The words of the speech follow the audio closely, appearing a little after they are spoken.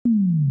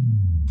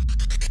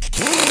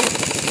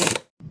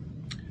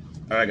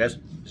All right, guys,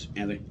 this is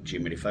Anthony,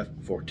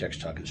 GM85 for Teck's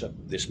Talking Shop.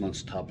 This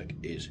month's topic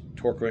is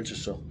torque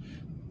wrenches, so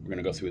we're going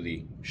to go through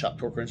the shop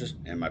torque wrenches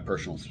and my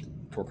personal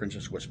torque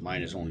wrenches, which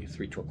mine is only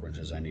 3 torque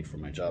wrenches I need for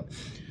my job.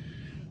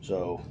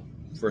 So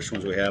first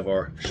ones we have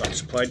are shop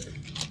supplied,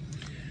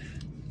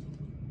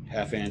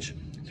 1/2 inch,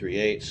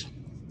 3/8.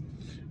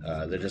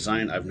 The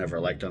design I've never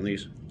liked on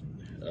these.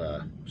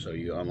 So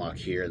you unlock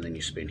here and then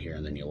you spin here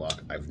and then you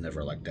lock. I've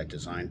never liked that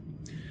design.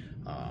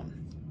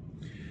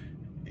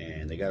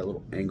 And they got a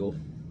little angle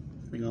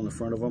thing on the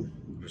front of them.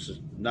 This is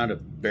not a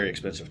very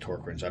expensive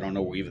torque wrench. I don't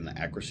know even the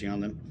accuracy on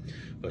them,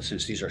 but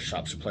since these are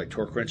shop supply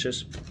torque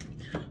wrenches,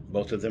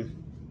 both of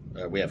them,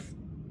 we have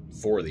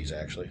 4 of these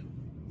actually,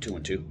 2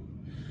 and 2,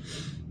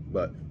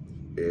 but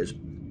is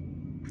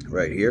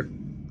right here.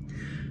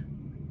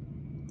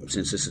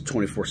 Since it's a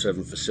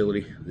 24/7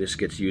 facility, this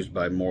gets used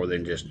by more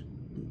than just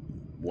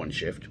one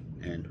shift,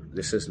 and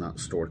this is not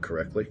stored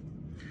correctly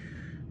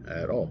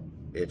at all.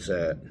 It's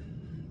at,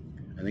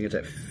 I think it's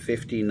at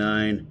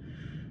 59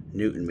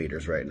 Newton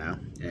meters right now,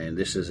 and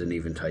this isn't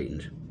even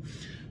tightened.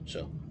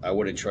 So I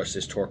wouldn't trust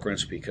this torque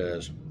wrench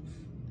because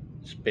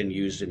it's been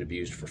used and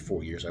abused for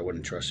 4 years. I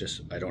wouldn't trust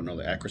this. I don't know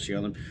the accuracy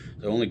on them.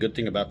 The only good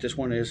thing about this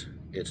one is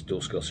it's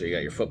dual scale, so you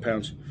got your foot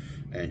pounds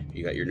and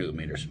you got your Newton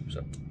meters,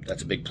 so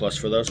that's a big plus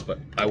for those, but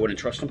I wouldn't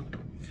trust them.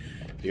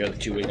 The other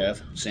 2 we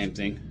have, same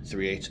thing,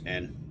 3/8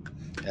 and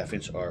 1/2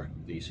 inch are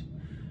these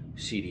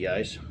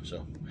CDIs,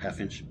 so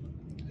 1/2 inch,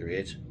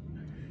 3/8,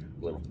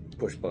 little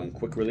push button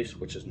quick release,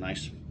 which is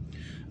nice.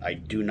 I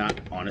do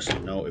not honestly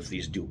know if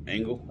these do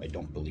angle. I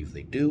don't believe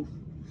they do,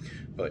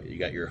 but you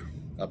got your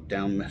up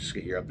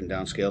and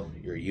down scale,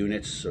 your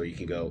units, so you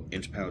can go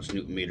inch, pounds,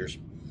 Newton meters,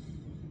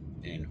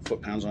 and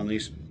foot pounds on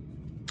these.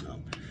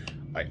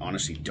 I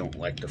honestly don't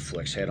like the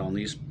flex head on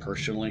these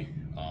personally.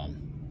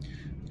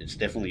 It's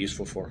definitely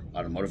useful for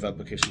automotive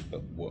applications,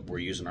 but what we're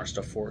using our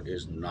stuff for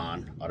is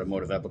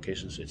non-automotive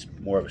applications. It's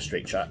more of a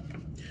straight shot,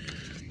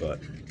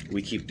 but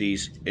we keep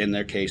these in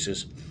their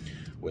cases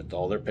with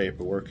all their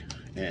paperwork,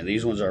 and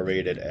these ones are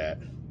rated at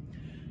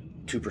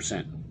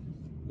 2%,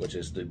 which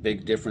is the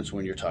big difference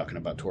when you're talking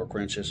about torque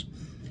wrenches.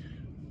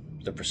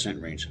 The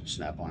percent range,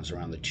 Snap-on's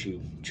around the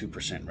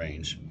 2%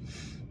 range.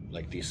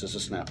 Like this is a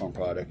Snap-on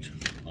product,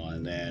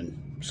 and then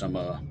some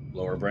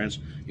lower brands,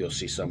 you'll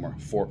see some are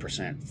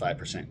 4%,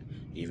 5%,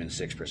 even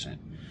 6%.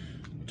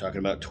 We're talking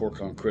about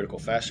torque on critical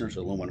fasteners,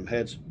 aluminum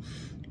heads.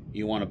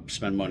 You want to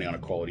spend money on a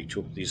quality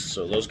tool.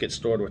 So those get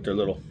stored with their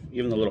little,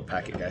 even the little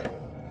packet guy,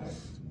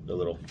 the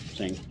little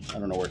thing, I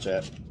don't know where it's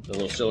at, the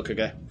little silica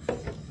guy.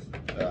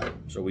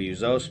 So we use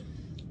those.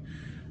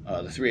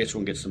 The 3/8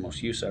 one gets the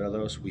most use out of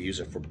those. We use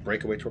it for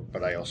breakaway torque,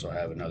 but I also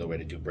have another way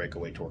to do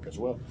breakaway torque as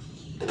well.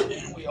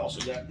 And we also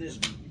got this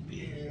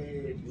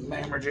big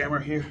mammer jammer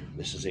here.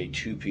 This is a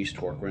 2-piece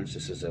torque wrench.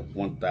 This is a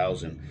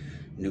 1000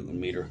 Newton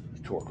meter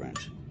torque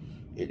wrench.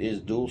 It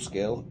is dual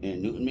scale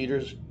in Newton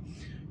meters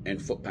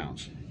and foot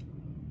pounds.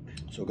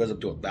 So it goes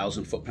up to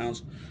 1000 foot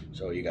pounds.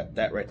 So you got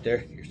that right there.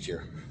 Here's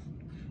your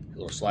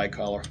little slide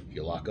collar.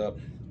 You lock up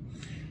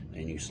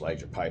and you slide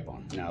your pipe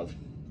on. Now,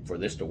 for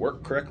this to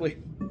work correctly,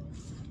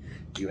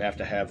 you have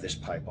to have this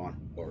pipe on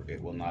or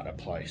it will not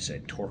apply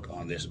said torque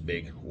on this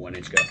big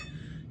 1-inch guy.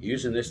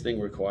 Using this thing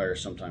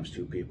requires sometimes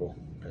 2 people,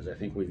 because I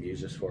think we've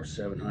used this for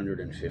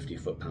 750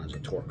 foot-pounds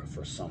of torque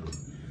for some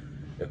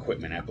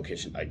equipment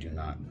application. I do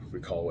not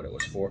recall what it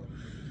was for,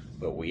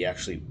 but we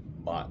actually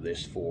bought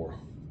this for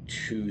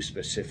 2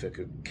 specific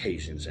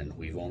occasions, and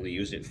we've only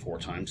used it 4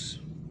 times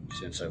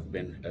since I've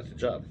been at the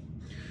job.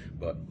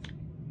 But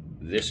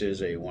this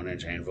is a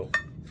 1-inch anvil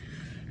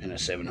and a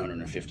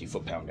 750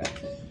 foot-pound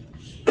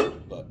guy.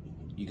 But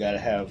you got to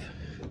have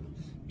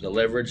the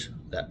leverage.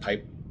 That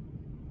pipe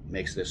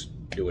makes this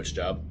do its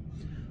job.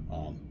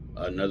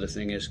 Another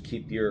thing is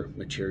keep your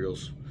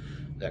materials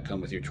that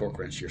come with your torque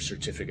wrench, your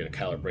certificate of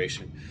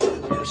calibration,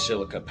 your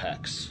silica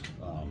packs.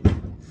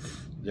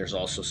 There's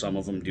also some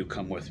of them do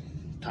come with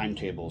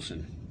timetables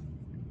and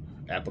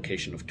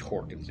application of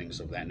torque and things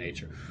of that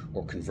nature,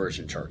 or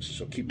conversion charts.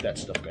 So keep that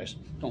stuff, guys.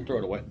 Don't throw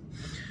it away.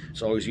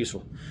 It's always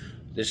useful.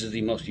 This is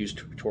the most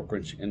used torque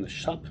wrench in the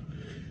shop,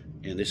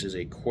 and this is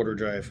a 1/4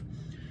 drive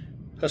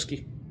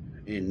Husky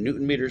in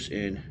Newton meters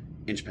and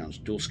inch pounds,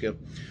 dual scale.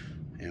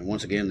 And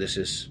once again, this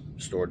is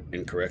stored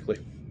incorrectly.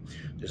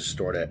 This is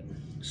stored at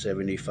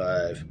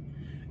 75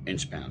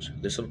 inch pounds.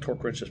 This little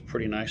torque wrench is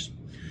pretty nice,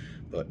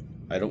 but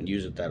I don't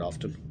use it that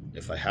often.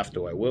 If I have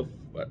to, I will,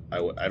 but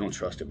I don't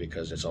trust it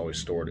because it's always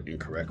stored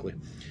incorrectly,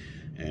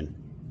 and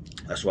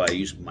that's why I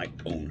use my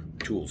own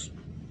tools.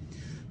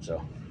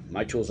 So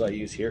my tools I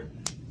use here,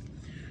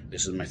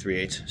 this is my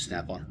 3/8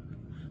 Snap-on.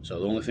 So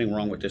the only thing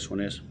wrong with this one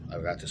is I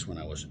got this when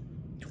I was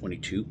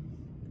 22,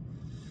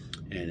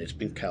 and it's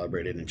been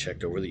calibrated and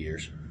checked over the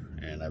years,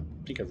 and I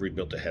think I've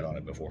rebuilt the head on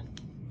it before,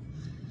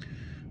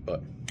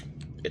 but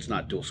it's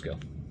not dual scale.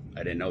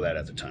 I didn't know that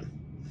at the time,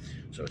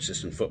 so it's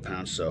just in foot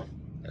pounds. So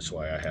that's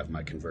why I have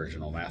my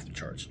conversional math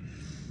charts.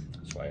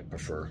 That's why I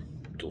prefer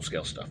dual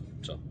scale stuff.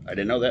 So I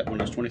didn't know that when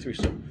I was 23.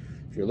 So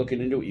if you're looking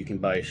into it, you can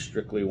buy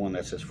strictly one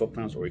that says foot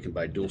pounds, or you can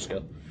buy dual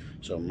scale.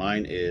 So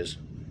mine is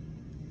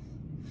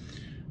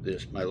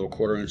My little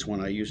 1/4"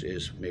 one I use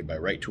is made by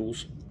Right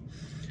Tools.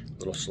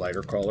 Little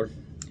slider collar.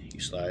 You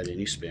slide and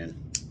you spin.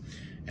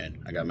 And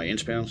I got my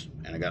inch pounds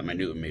and I got my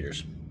Newton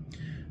meters.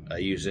 I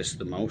use this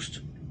the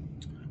most,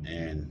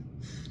 and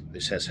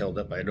this has held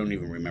up. I don't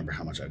even remember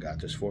how much I got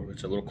this for.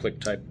 It's a little click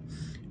type.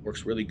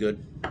 Works really good.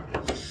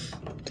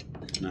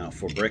 Now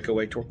for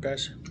breakaway torque,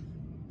 guys,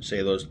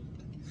 say the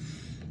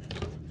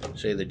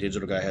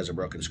digital guy has a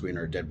broken screen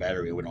or a dead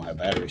battery, we don't have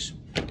batteries,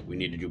 we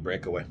need to do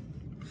breakaway.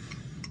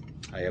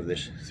 I have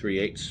this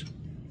 3/8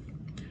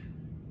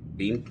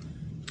 beam,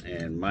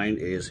 and mine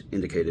is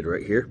indicated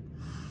right here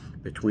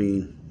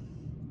between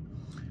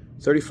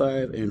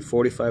 35 and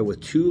 45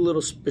 with 2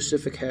 little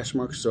specific hash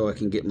marks so I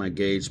can get my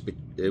gauge.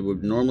 It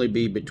would normally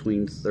be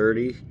between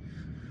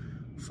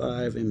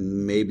 35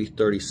 and maybe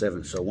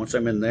 37. So once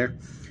I'm in there,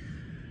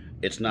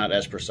 it's not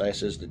as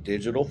precise as the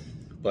digital,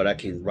 but I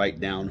can write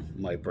down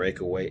my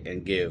breakaway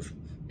and give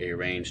a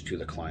range to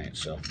the client.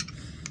 So,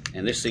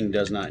 and this thing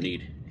does not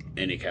need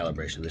any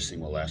calibration. This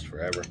thing will last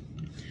forever.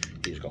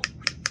 You just go,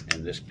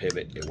 and this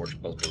pivot, it works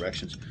both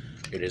directions.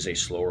 It is a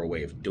slower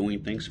way of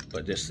doing things,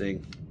 but this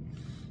thing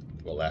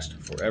will last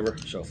forever.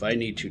 So if I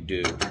need to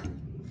do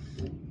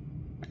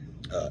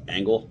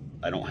angle,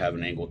 I don't have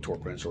an angle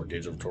torque wrench or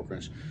digital torque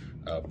wrench.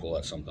 I'll pull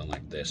out something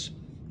like this.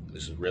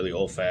 This is really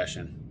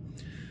old-fashioned.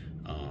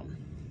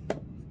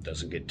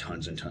 Doesn't get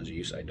tons and tons of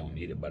use. I don't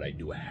need it, but I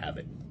do have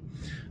it.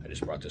 I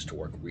just brought this to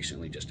work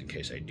recently just in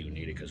case I do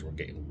need it, because we're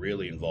getting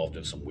really involved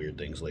in some weird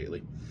things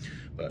lately.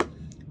 But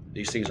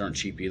these things aren't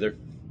cheap either.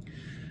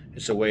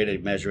 It's a way to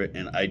measure it,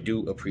 and I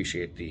do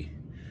appreciate the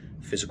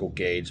physical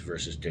gauge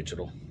versus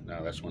digital.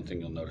 Now that's one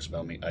thing you'll notice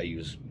about me. I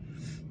use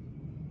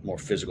more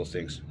physical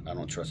things. I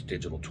don't trust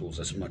digital tools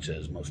as much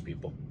as most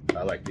people.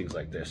 I like things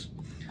like this.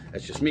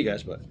 That's just me,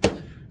 guys, but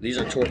these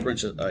are torque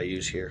wrenches I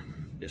use here.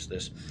 Just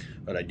this.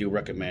 But I do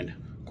recommend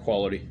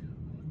quality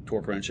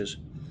torque wrenches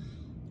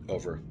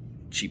over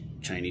cheap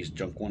Chinese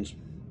junk ones.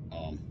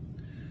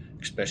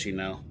 Especially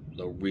now,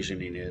 the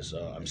reasoning is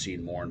I'm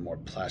seeing more and more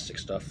plastic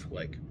stuff,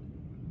 like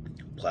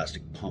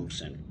plastic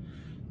pumps and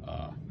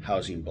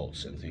housing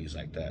bolts and things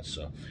like that.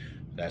 So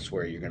that's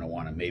where you're going to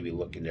want to maybe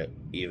look into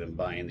even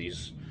buying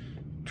these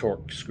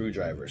torque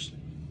screwdrivers.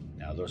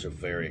 Now those are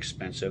very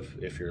expensive.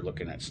 If you're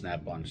looking at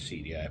Snap-on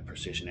CDI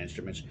Precision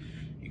Instruments,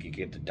 you can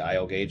get the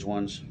dial gauge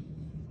ones,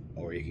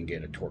 or you can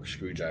get a torque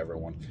screwdriver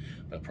one.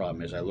 The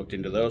problem is I looked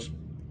into those.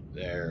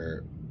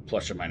 They're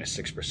plus or minus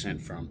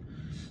 6% from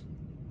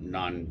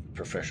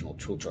non-professional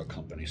tool truck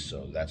companies,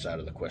 so that's out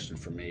of the question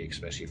for me,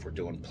 especially if we're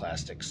doing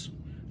plastic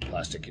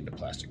into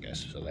plastic,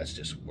 guys. So that's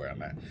just where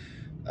I'm at.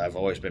 I've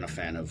always been a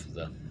fan of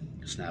the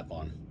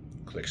Snap-on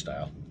click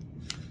style.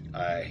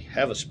 I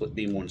have a split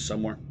beam one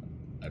somewhere.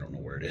 I don't know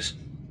where it is.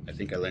 I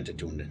think I lent it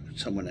to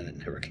someone and it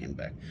never came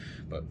back.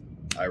 But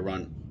I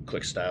run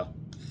click style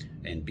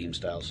and beam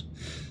styles,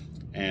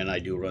 and I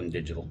do run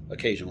digital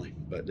occasionally.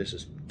 But this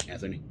is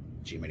Anthony,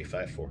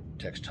 GM85 for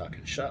Teck's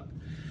Talking Shop.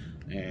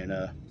 And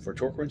for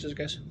torque wrenches,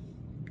 guys,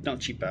 don't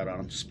cheap out on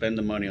them. Spend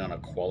the money on a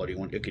quality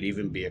one. It could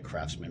even be a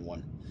Craftsman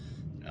one.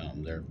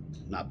 They're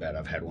not bad.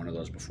 I've had one of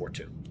those before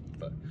too.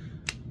 But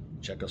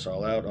check us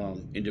all out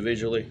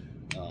individually.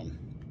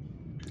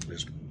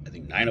 There's, I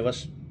think, 9 of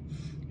us.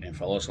 And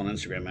follow us on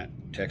Instagram at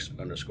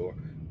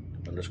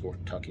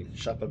Tex__talking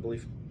shop, I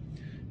believe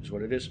is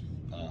what it is.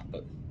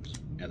 But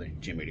Anthony,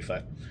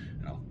 GM85,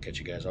 and I'll catch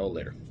you guys all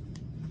later.